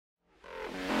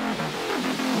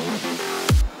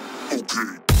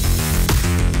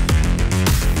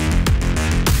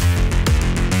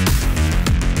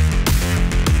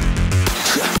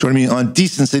Joining me on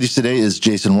Decent Cities today is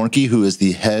Jason Warnke, who is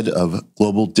the head of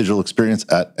Global Digital Experience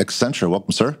at Accenture.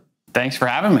 Welcome, sir. Thanks for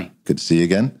having me. Good to see you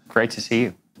again. Great to see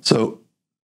you. So,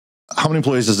 how many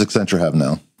employees does Accenture have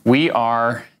now? We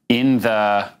are in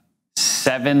the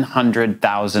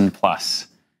 700,000 plus,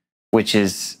 which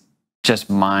is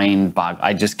just mind-boggling.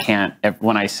 I just can't,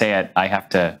 when I say it, I have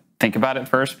to think about it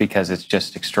first because it's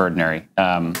just extraordinary.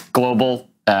 Global,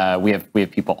 we have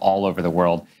people all over the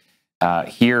world.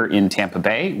 Here in Tampa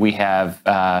Bay, we have,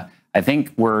 I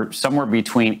think we're somewhere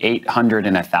between 800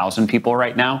 and 1,000 people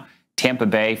right now. Tampa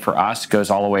Bay, for us,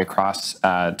 goes all the way across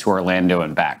to Orlando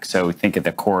and back. So think of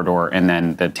the corridor and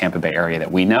then the Tampa Bay area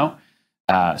that we know.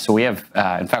 So we have,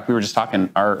 in fact, we were just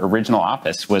talking, our original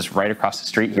office was right across the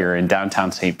street here in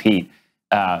downtown St. Pete.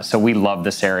 So we love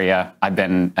this area. I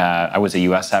was a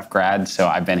USF grad, so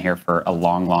I've been here for a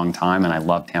long, long time, and I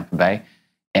love Tampa Bay.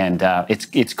 And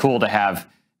it's cool to have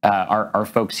our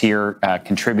folks here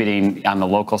contributing on the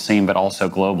local scene, but also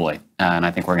globally. And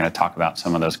I think we're going to talk about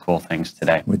some of those cool things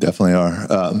today. We definitely are.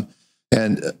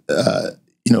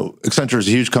 You know, Accenture is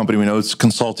a huge company. We know it's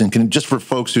consulting. Just for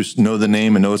folks who know the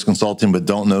name and know it's consulting, but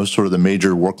don't know sort of the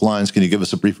major work lines, can you give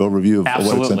us a brief overview of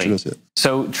what Accenture does?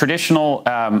 So traditional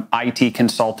IT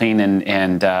consulting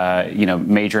and you know,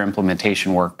 major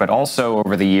implementation work, but also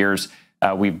over the years,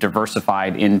 we've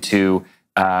diversified into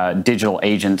digital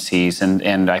agencies.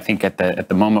 And I think at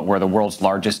the moment we're the world's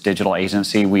largest digital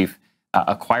agency. We've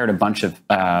acquired a bunch of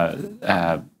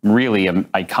really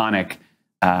iconic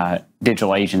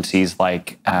digital agencies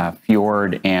like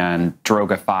Fjord and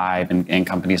Droga5 and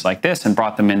companies like this, and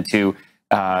brought them into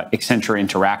Accenture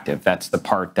Interactive. That's the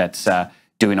part that's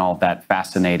doing all of that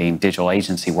fascinating digital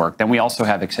agency work. Then we also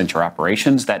have Accenture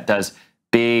Operations that does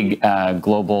big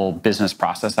global business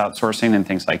process outsourcing and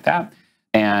things like that.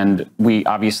 And we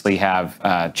obviously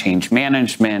have change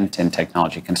management and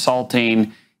technology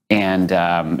consulting and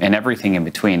everything in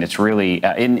between. It's really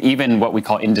even what we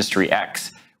call Industry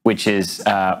X, which is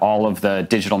all of the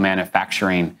digital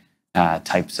manufacturing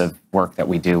types of work that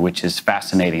we do, which is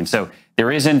fascinating. So there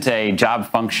isn't a job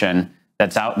function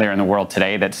that's out there in the world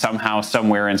today that somehow,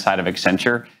 somewhere inside of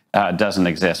Accenture doesn't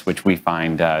exist, which we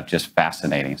find just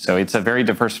fascinating. So it's a very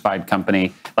diversified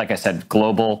company, like I said,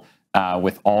 global,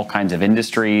 with all kinds of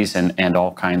industries and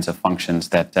all kinds of functions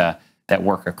that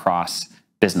work across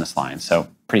business lines. So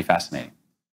pretty fascinating.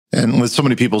 And with so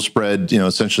many people spread, you know,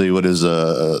 essentially what is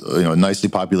a nicely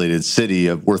populated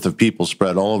city worth of people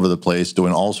spread all over the place,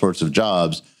 doing all sorts of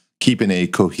jobs, keeping a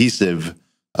cohesive,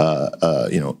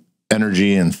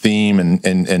 energy and theme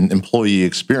and employee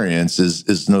experience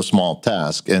is no small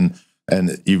task. And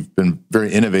you've been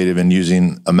very innovative in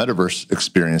using a metaverse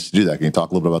experience to do that. Can you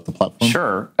talk a little bit about the platform?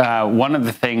 Sure. One of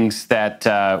the things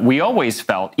that we always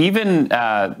felt, even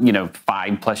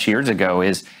 5+ years ago,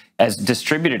 is as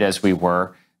distributed as we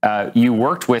were. You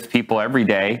worked with people every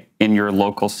day in your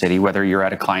local city, whether you're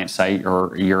at a client site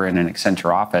or you're in an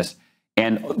Accenture office.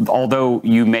 And although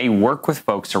you may work with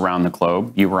folks around the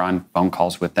globe, you were on phone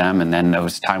calls with them, and then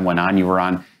as time went on, you were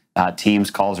on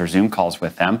Teams calls or Zoom calls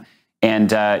with them.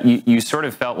 And you sort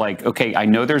of felt like, okay, I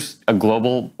know there's a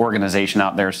global organization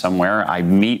out there somewhere. I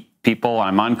meet people,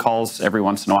 I'm on calls every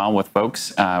once in a while with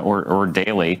folks or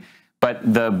daily.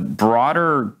 But the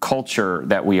broader culture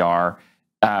that we are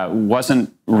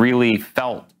wasn't really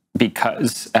felt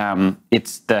because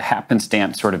it's the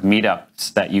happenstance sort of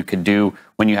meetups that you could do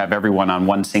when you have everyone on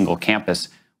one single campus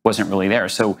wasn't really there.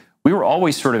 So we were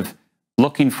always sort of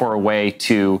looking for a way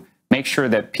to make sure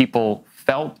that people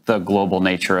felt the global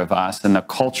nature of us and the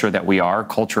culture that we are.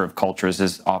 Culture of cultures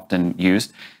is often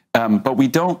used, but we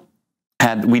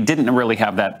didn't really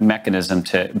have that mechanism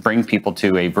to bring people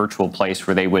to a virtual place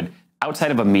where they would, outside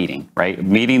of a meeting, right?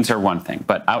 Meetings are one thing,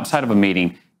 but outside of a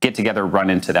meeting, get together, run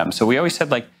into them. So we always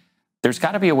said, like, there's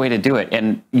got to be a way to do it.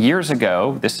 And years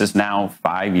ago, this is now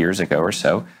 5 years ago or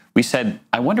so, we said,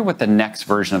 I wonder what the next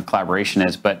version of collaboration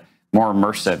is, but more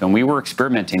immersive. And we were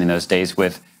experimenting in those days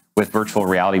with virtual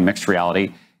reality, mixed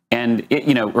reality. And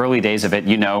early days of it,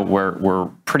 were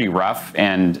pretty rough,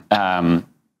 and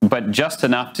but just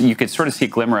enough you could sort of see a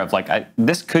glimmer of like,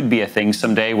 this could be a thing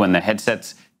someday when the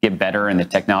headsets get better and the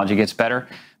technology gets better.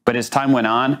 But as time went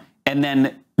on, and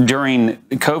then during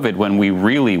COVID, when we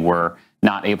really were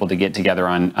not able to get together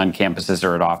on campuses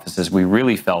or at offices, we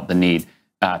really felt the need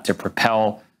to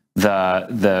propel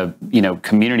the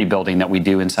community building that we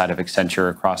do inside of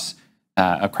Accenture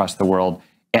across the world.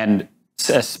 And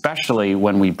especially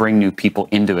when we bring new people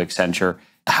into Accenture,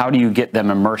 how do you get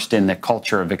them immersed in the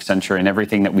culture of Accenture and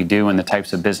everything that we do and the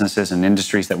types of businesses and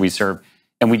industries that we serve?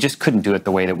 And we just couldn't do it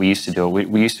the way that we used to do it.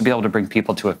 We used to be able to bring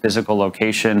people to a physical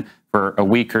location for a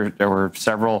week or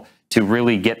several to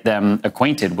really get them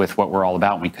acquainted with what we're all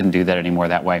about. And we couldn't do that anymore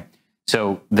that way.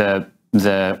 So the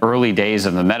early days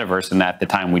of the metaverse, and at the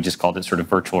time we just called it sort of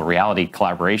virtual reality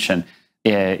collaboration,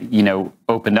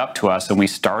 opened up to us, and we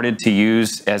started to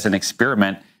use as an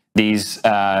experiment these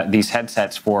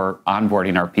headsets for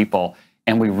onboarding our people.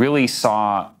 And we really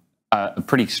saw a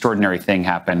pretty extraordinary thing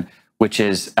happen, which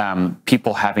is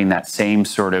people having that same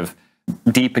sort of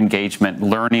deep engagement,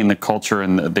 learning the culture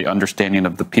and the understanding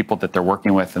of the people that they're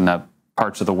working with and the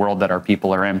parts of the world that our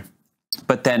people are in.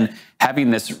 But then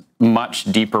having this much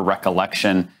deeper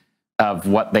recollection of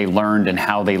what they learned and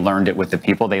how they learned it with the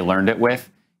people they learned it with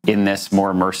in this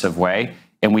more immersive way.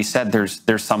 And we said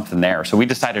there's something there. So we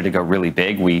decided to go really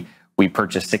big. We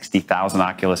purchased 60,000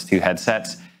 Oculus 2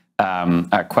 headsets,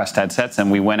 Quest headsets,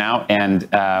 and we went out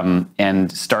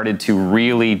and started to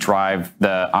really drive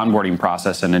the onboarding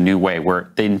process in a new way,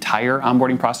 where the entire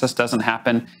onboarding process doesn't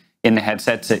happen in the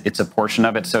headsets. It's a portion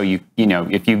of it. So you know,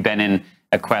 if you've been in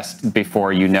a Quest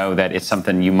before, you know that it's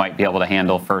something you might be able to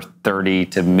handle for 30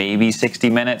 to maybe 60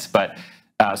 minutes. But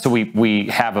so we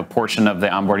have a portion of the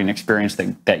onboarding experience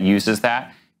that uses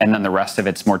that, and then the rest of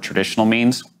it's more traditional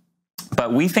means.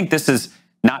 But we think this is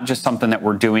not just something that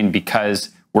we're doing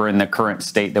because we're in the current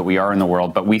state that we are in the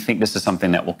world, but we think this is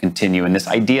something that will continue. And this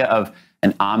idea of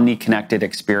an omni-connected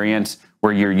experience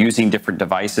where you're using different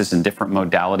devices and different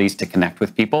modalities to connect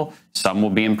with people. Some will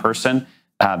be in person.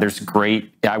 I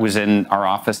was in our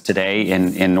office today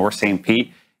in North St.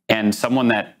 Pete, and someone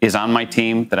that is on my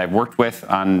team that I've worked with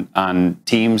on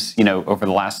teams, over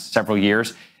the last several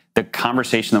years, the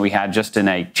conversation that we had just in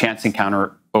a chance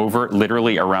encounter over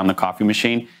literally around the coffee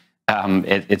machine.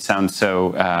 It sounds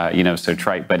so, so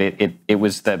trite, but it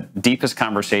was the deepest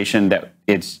conversation that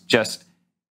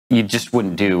you just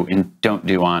wouldn't do and don't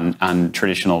do on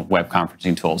traditional web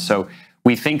conferencing tools. So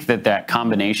we think that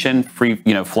combination,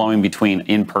 flowing between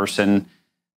in-person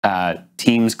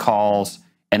Teams calls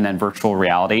and then virtual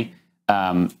reality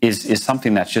is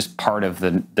something that's just part of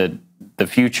the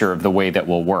future of the way that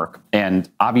we'll work. And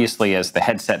obviously, as the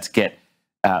headsets get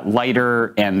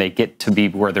lighter and they get to be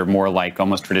where they're more like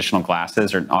almost traditional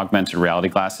glasses or augmented reality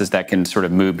glasses that can sort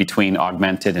of move between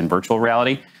augmented and virtual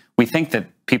reality, we think that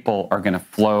people are going to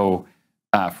flow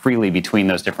freely between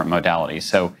those different modalities.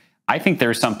 So I think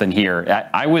there's something here.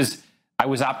 I was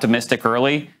optimistic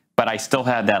early, but I still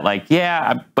had that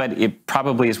but it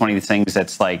probably is one of these things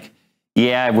that's like,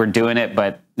 yeah, we're doing it,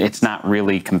 but it's not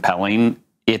really compelling.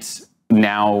 It's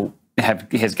now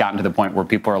has gotten to the point where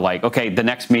people are like, okay, the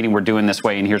next meeting we're doing this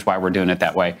way, and here's why we're doing it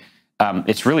that way.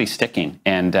 It's really sticking,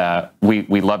 and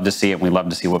we love to see it. And we love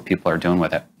to see what people are doing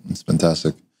with it. It's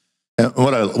fantastic. And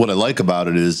what I like about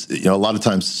it is, a lot of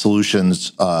times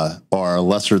solutions are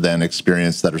lesser than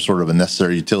experience that are sort of a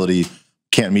necessary utility.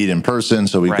 Can't meet in person,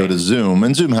 so we go to Zoom,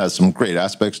 and Zoom has some great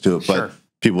aspects to it, but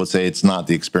people would say it's not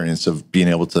the experience of being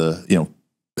able to,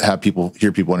 have people,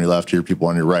 hear people on your left, hear people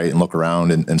on your right, and look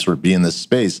around and sort of be in this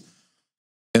space.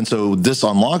 And so this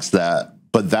unlocks that,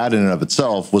 but that in and of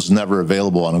itself was never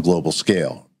available on a global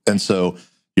scale. And so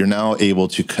you're now able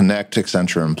to connect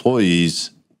Accenture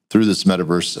employees through this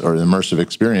metaverse or immersive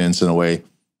experience in a way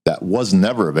that was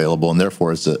never available, and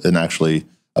therefore it's actually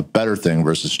a better thing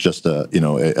versus just a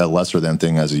lesser than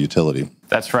thing as a utility.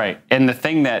 That's right. And the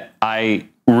thing that I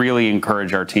really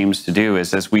encourage our teams to do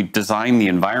is, as we design the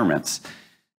environments,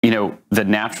 the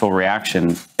natural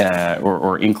reaction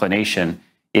or inclination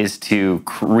is to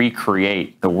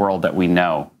recreate the world that we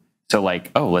know. So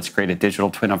let's create a digital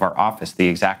twin of our office, the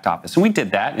exact office. And we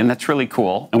did that, and that's really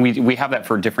cool. And we have that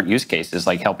for different use cases,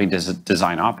 like helping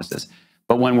design offices.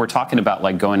 But when we're talking about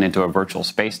going into a virtual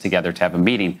space together to have a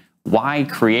meeting, why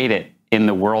create it in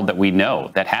the world that we know,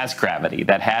 that has gravity,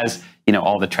 that has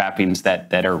all the trappings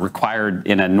that are required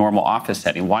in a normal office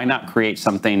setting? Why not create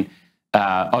something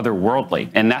otherworldly?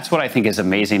 And that's what I think is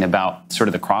amazing about sort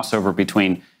of the crossover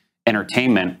between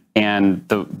entertainment and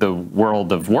the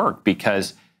world of work,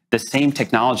 because the same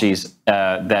technologies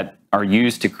that are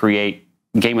used to create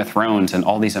Game of Thrones and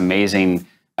all these amazing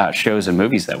shows and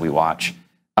movies that we watch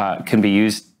can be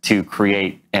used to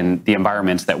create the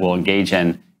environments that we'll engage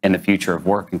in the future of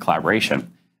work and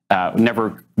collaboration.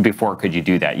 Never before could you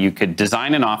do that. You could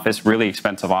design an office, really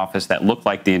expensive office, that looked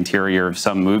like the interior of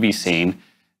some movie scene,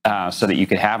 so that you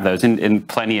could have those, and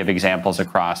plenty of examples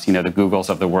across, the Googles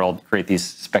of the world create these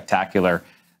spectacular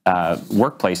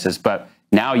workplaces. But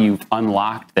now you've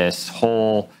unlocked this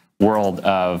whole world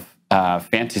of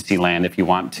fantasy land, if you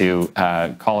want to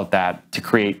call it that, to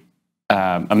create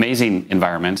amazing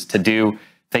environments, to do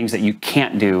things that you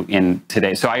can't do in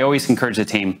today. So I always encourage the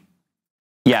team,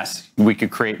 yes, we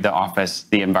could create the office,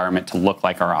 the environment to look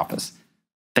like our office.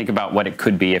 Think about what it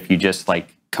could be if you just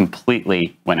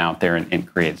completely went out there and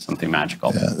created something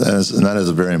magical. Yeah, that is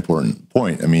a very important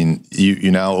point. I mean,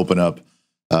 you now open up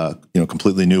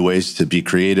completely new ways to be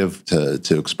creative,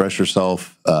 to express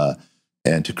yourself,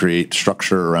 and to create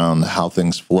structure around how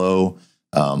things flow.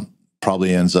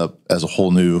 Probably ends up as a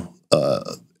whole new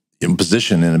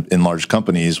position in large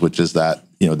companies, which is that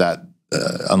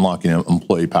unlocking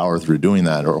employee power through doing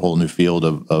that, or a whole new field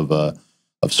of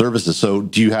services. So,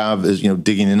 do you have,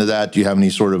 digging into that? Do you have any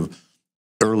sort of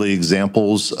early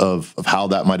examples of how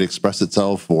that might express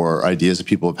itself, or ideas that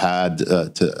people have had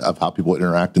of how people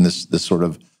interact in this sort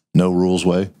of no rules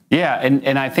way? Yeah,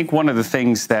 and I think one of the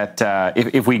things that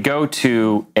if we go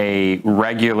to a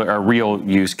real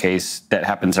use case that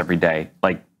happens every day,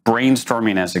 like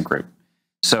brainstorming as a group.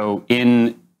 So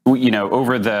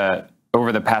over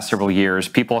the past several years,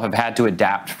 people have had to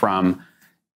adapt from.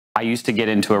 I used to get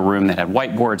into a room that had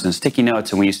whiteboards and sticky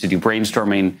notes, and we used to do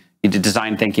brainstorming. You did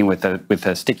design thinking with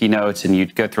the sticky notes, and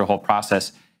you'd go through a whole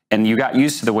process, and you got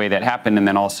used to the way that happened. And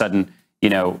then all of a sudden,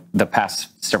 the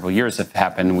past several years have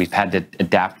happened. We've had to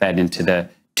adapt that into the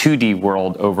 2D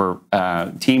world over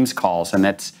Teams calls,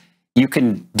 and you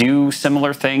can do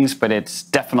similar things, but it's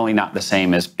definitely not the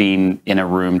same as being in a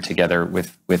room together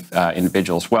with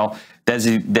individuals. Well, as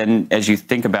you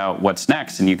think about what's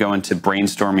next, and you go into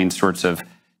brainstorming sorts of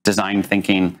design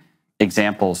thinking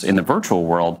examples in the virtual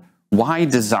world, why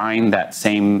design that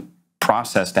same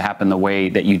process to happen the way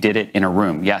that you did it in a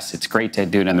room? Yes, it's great to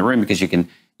do it in the room because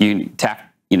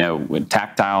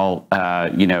tactile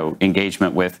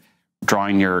engagement with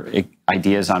drawing your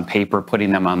ideas on paper,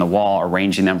 putting them on the wall,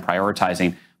 arranging them,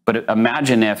 prioritizing. But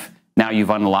imagine if now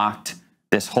you've unlocked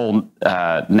this whole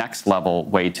next level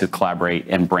way to collaborate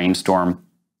and brainstorm,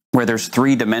 where there's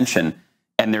 3-dimension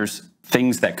and there's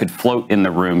things that could float in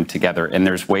the room together, and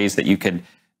there's ways that you could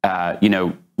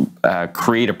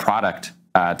create a product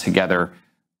together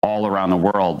all around the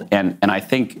world. And I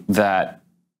think that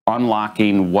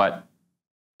unlocking what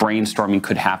brainstorming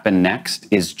could happen next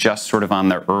is just sort of on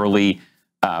the early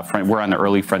we're on the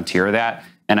early frontier of that.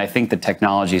 And I think the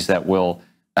technologies that will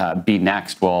be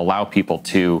next will allow people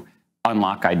to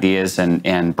unlock ideas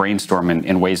and brainstorm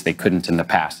in ways they couldn't in the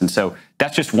past. And so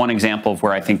that's just one example of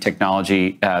where I think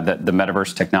technology, the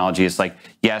metaverse technology, is like,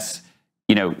 yes,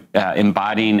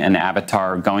 embodying an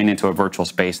avatar, going into a virtual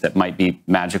space that might be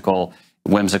magical,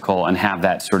 whimsical, and have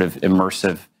that sort of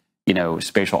immersive,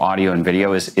 spatial audio and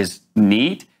video is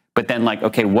neat. But then, like,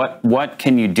 okay, what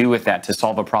can you do with that to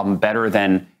solve a problem better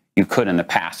than you could in the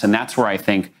past? And that's where I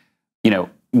think,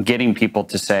 getting people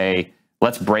to say,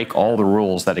 let's break all the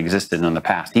rules that existed in the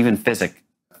past, even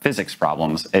physics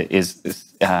problems,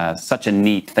 is such a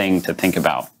neat thing to think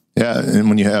about. Yeah, and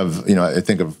when you have, I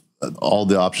think of all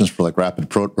the options for like rapid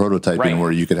prototyping, right,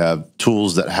 where you could have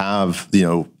tools that have,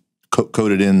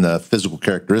 coded in the physical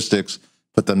characteristics,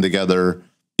 put them together,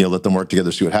 let them work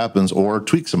together, see what happens, or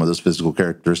tweak some of those physical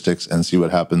characteristics and see what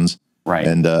happens. Right.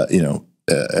 And,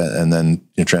 and then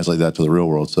translate that to the real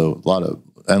world. So a lot of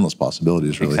endless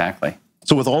possibilities, really. Exactly.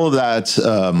 So with all of that,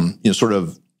 sort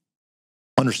of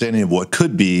understanding of what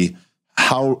could be,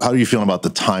 how are you feeling about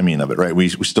the timing of it, right? We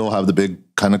still have the big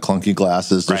kind of clunky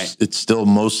glasses. Right. It's still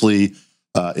mostly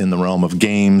in the realm of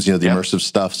games, the immersive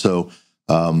stuff. So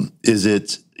is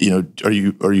it, are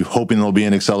you hoping there'll be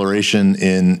an acceleration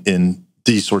in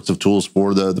these sorts of tools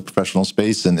for the professional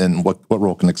space, and what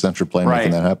role can Accenture play in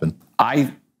making that happen?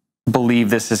 I believe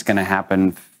this is going to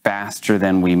happen faster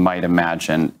than we might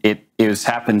imagine. It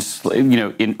happens,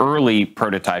 in early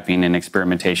prototyping and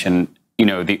experimentation.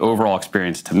 The overall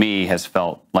experience to me has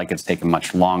felt like it's taken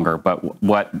much longer. But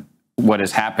what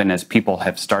has happened is people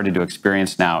have started to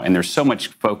experience now, and there's so much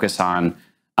focus on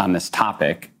this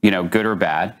topic, good or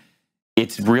bad.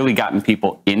 It's really gotten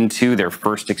people into their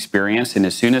first experience. And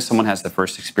as soon as someone has the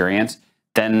first experience,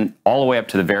 then all the way up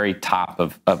to the very top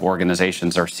of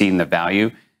organizations are seeing the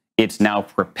value. It's now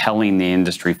propelling the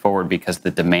industry forward because the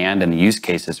demand and the use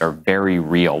cases are very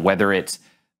real, whether it's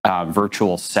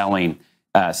virtual selling,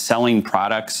 selling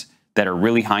products that are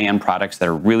really high-end products that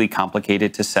are really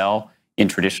complicated to sell in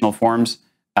traditional forms,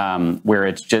 where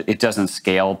it doesn't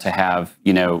scale to have,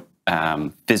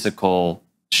 physical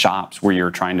shops where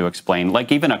you're trying to explain, like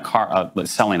even a car,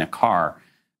 selling a car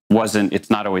it's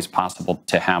not always possible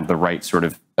to have the right sort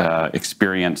of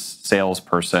experienced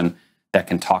salesperson that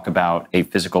can talk about a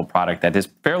physical product that is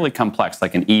fairly complex,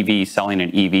 like an EV, selling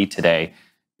an EV today.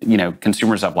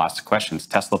 Consumers have lots of questions.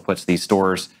 Tesla puts these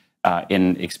stores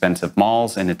in expensive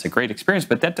malls, and it's a great experience,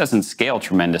 but that doesn't scale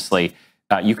tremendously.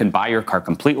 You can buy your car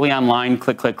completely online,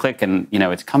 click, click, click, and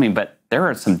it's coming. But there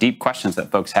are some deep questions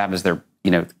that folks have as they're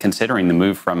considering the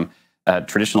move from a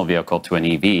traditional vehicle to an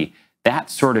EV that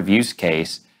sort of use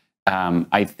case,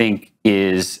 I think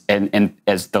is, and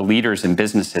as the leaders in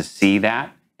businesses see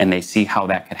that, and they see how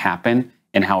that could happen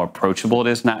and how approachable it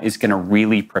is now, is going to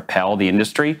really propel the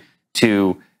industry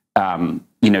to,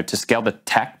 to scale the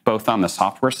tech, both on the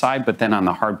software side, but then on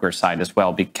the hardware side as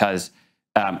well, because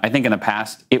I think in the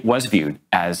past, it was viewed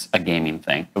as a gaming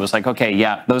thing. It was like, okay,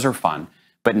 yeah, those are fun.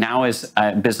 But now as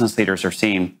business leaders are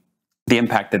seeing the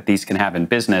impact that these can have in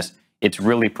business, it's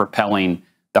really propelling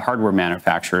the hardware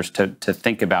manufacturers to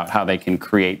think about how they can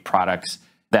create products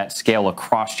that scale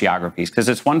across geographies. Because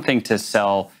it's one thing to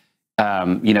sell,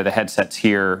 the headsets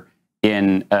here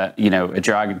in, a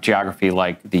geography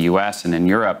like the US and in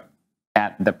Europe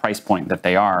at the price point that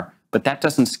they are, but that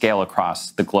doesn't scale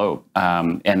across the globe.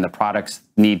 And the products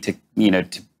need to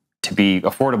be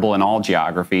affordable in all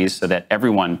geographies so that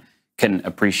everyone can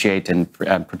appreciate and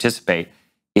participate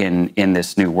in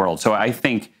this new world. So I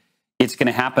think it's going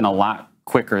to happen a lot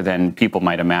quicker than people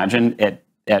might imagine at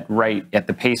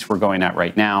the pace we're going at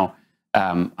right now.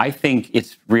 I think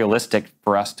it's realistic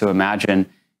for us to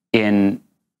imagine in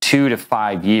 2 to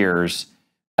 5 years,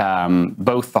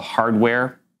 both the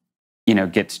hardware,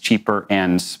 gets cheaper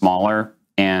and smaller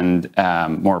and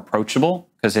more approachable,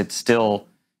 because it's still,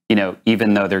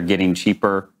 even though they're getting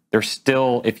cheaper, they're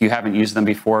still, if you haven't used them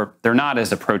before, they're not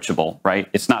as approachable, right?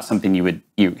 It's not something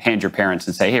you hand your parents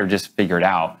and say, here, just figure it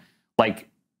out, like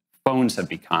phones have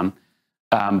become.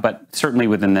 But certainly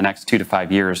within the next 2 to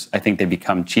 5 years, I think they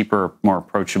become cheaper, more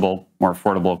approachable, more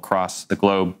affordable across the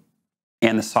globe,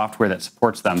 and the software that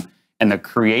supports them and the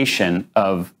creation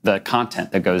of the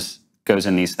content that goes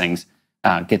in these things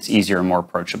gets easier and more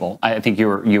approachable. I think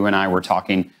you and I were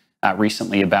talking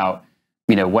recently about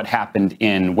what happened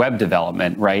in web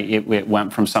development, right? It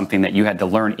went from something that you had to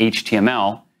learn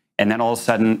HTML, and then all of a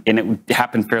sudden, and it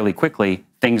happened fairly quickly,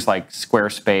 things like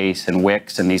Squarespace and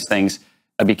Wix and these things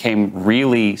became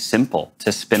really simple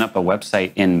to spin up a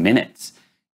website in minutes.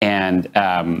 And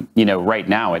right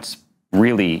now it's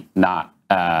really not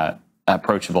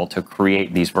approachable to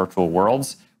create these virtual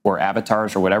worlds or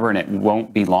avatars or whatever, and it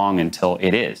won't be long until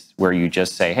it is, where you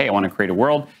just say, hey, I want to create a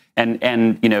world. And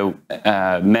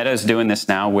Meta's doing this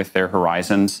now with their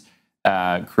Horizons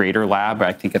Creator Lab,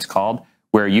 I think it's called,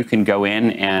 where you can go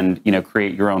in and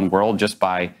create your own world just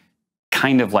by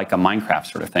kind of like a Minecraft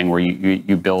sort of thing, where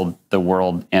you build the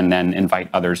world and then invite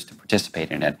others to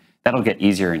participate in it. That'll get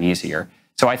easier and easier.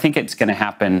 So I think it's going to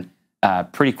happen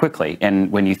pretty quickly.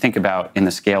 And when you think about in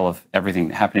the scale of everything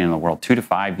happening in the world, 2 to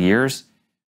 5 years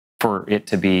for it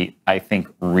to be, I think,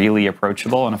 really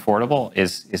approachable and affordable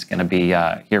is going to be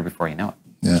here before you know it.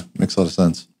 Yeah, makes a lot of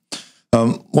sense.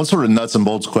 One sort of nuts and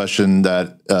bolts question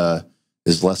that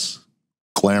is less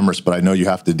glamorous, but I know you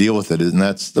have to deal with it, and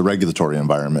that's the regulatory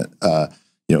environment.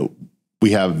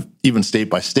 We have, even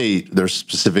state by state, there's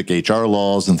specific HR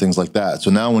laws and things like that. So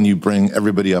now when you bring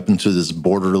everybody up into this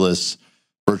borderless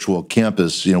virtual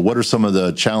campus, what are some of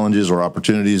the challenges or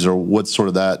opportunities, or what's sort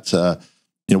of that,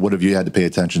 what have you had to pay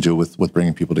attention to with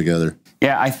bringing people together?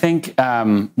 Yeah, I think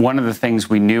one of the things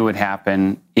we knew would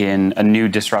happen in a new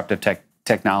disruptive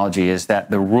technology is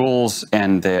that the rules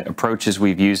and the approaches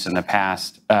we've used in the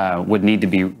past would need to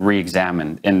be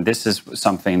re-examined. And this is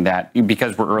something that,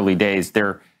 because we're early days,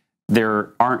 there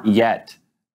aren't yet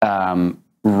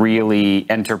really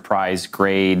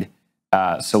enterprise-grade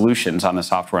solutions on the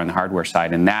software and the hardware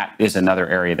side. And that is another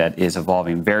area that is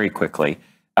evolving very quickly.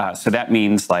 So that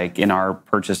means, like in our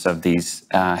purchase of these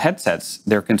headsets,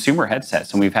 they're consumer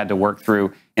headsets, and we've had to work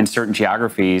through, in certain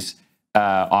geographies,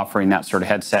 offering that sort of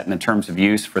headset and the terms of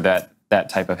use for that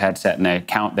type of headset and the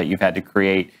account that you've had to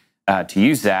create to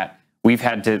use that. We've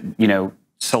had to,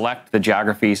 select the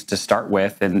geographies to start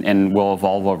with, and will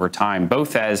evolve over time,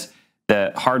 both as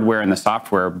the hardware and the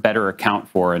software better account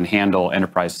for and handle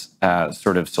enterprise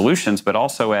sort of solutions, but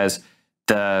also as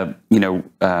the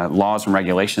laws and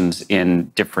regulations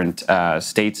in different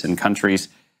states and countries,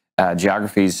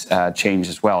 geographies change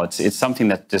as well. It's something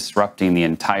that's disrupting the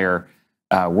entire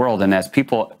world, and as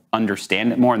people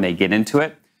understand it more and they get into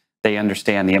it, they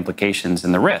understand the implications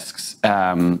and the risks.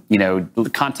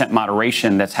 Content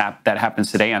moderation that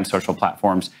happens today on social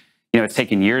platforms. It's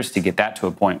taken years to get that to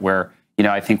a point where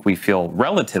I think we feel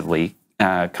relatively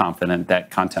confident that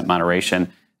content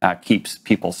moderation keeps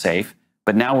people safe.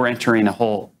 But now we're entering a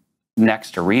whole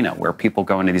next arena where people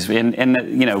go into these,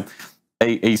 and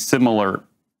a similar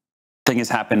thing has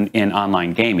happened in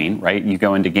online gaming, right? You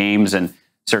go into games, and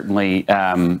certainly,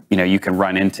 you can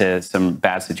run into some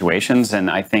bad situations. And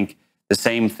I think the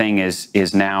same thing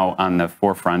is now on the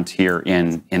forefront here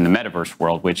in the Metaverse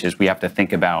world, which is we have to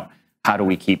think about how do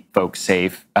we keep folks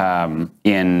safe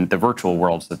in the virtual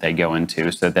worlds that they go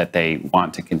into so that they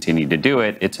want to continue to do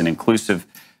it. It's an inclusive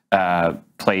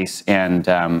place, and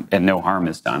no harm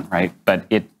is done, right? But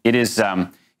it is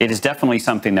definitely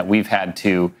something that we've had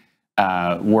to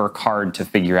work hard to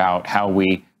figure out how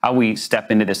we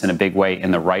step into this in a big way,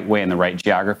 in the right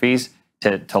geographies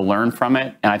to learn from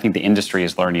it. And I think the industry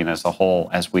is learning as a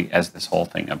whole as this whole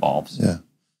thing evolves. Yeah.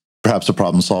 Perhaps a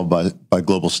problem solved by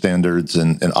global standards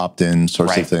and opt-in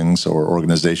sorts of things, or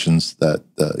organizations that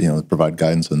provide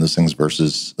guidance on those things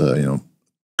versus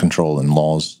control and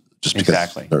laws, just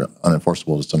because they're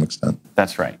unenforceable to some extent.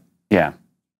 That's right. Yeah.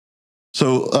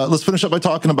 So let's finish up by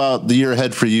talking about the year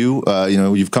ahead for you.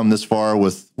 You've come this far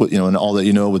with and all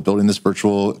that with building this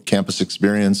virtual campus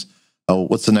experience.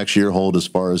 What's the next year hold as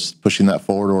far as pushing that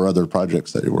forward, or other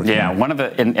projects that you're working on?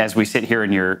 And as we sit here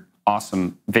in your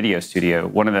awesome video studio,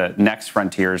 one of the next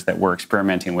frontiers that we're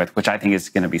experimenting with, which I think is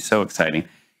going to be so exciting,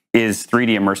 is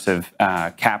 3D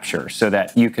immersive capture, so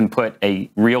that you can put a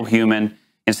real human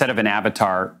instead of an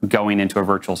avatar going into a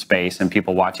virtual space and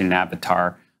people watching an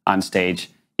avatar on stage,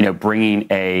 bringing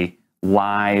a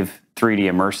live 3D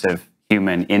immersive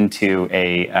human into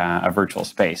a virtual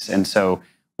space. And so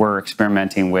we're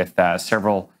experimenting with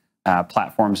several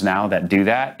platforms now that do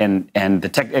that, and the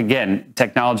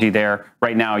technology there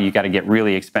right now, you got to get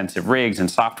really expensive rigs and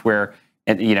software,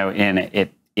 and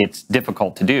it's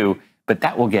difficult to do, but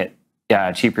that will get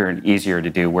cheaper and easier to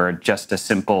do, where just a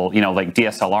simple like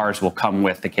DSLRs will come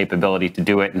with the capability to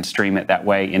do it and stream it that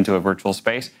way into a virtual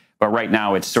space. But right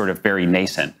now it's sort of very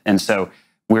nascent, and so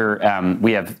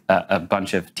we have a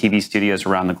bunch of TV studios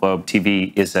around the globe.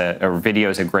 Video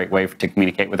is a great way to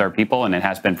communicate with our people, and it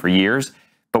has been for years.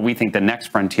 But we think the next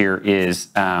frontier is,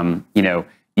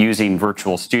 using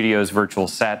virtual studios, virtual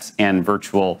sets, and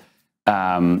virtual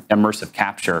immersive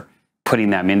capture. Putting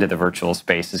them into the virtual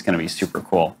space is going to be super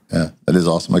cool. Yeah, that is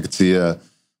awesome. I could see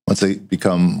once they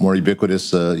become more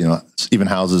ubiquitous, even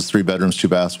houses, 3 bedrooms, 2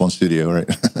 baths, 1 studio, right?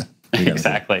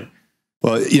 Exactly.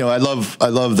 Well, I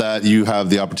love that you have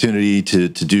the opportunity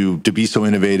to be so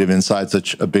innovative inside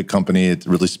such a big company. It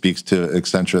really speaks to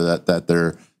Accenture that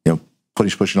they're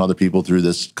pushing other people through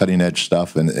this cutting edge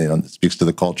stuff, and it speaks to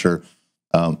the culture.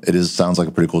 Sounds like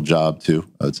a pretty cool job too,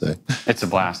 I would say. It's a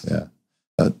blast. Yeah.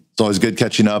 It's always good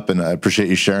catching up, and I appreciate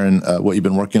you sharing what you've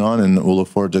been working on, and we'll look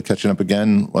forward to catching up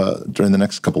again during the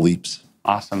next couple leaps.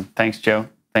 Awesome. Thanks, Joe.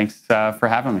 Thanks for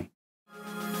having me.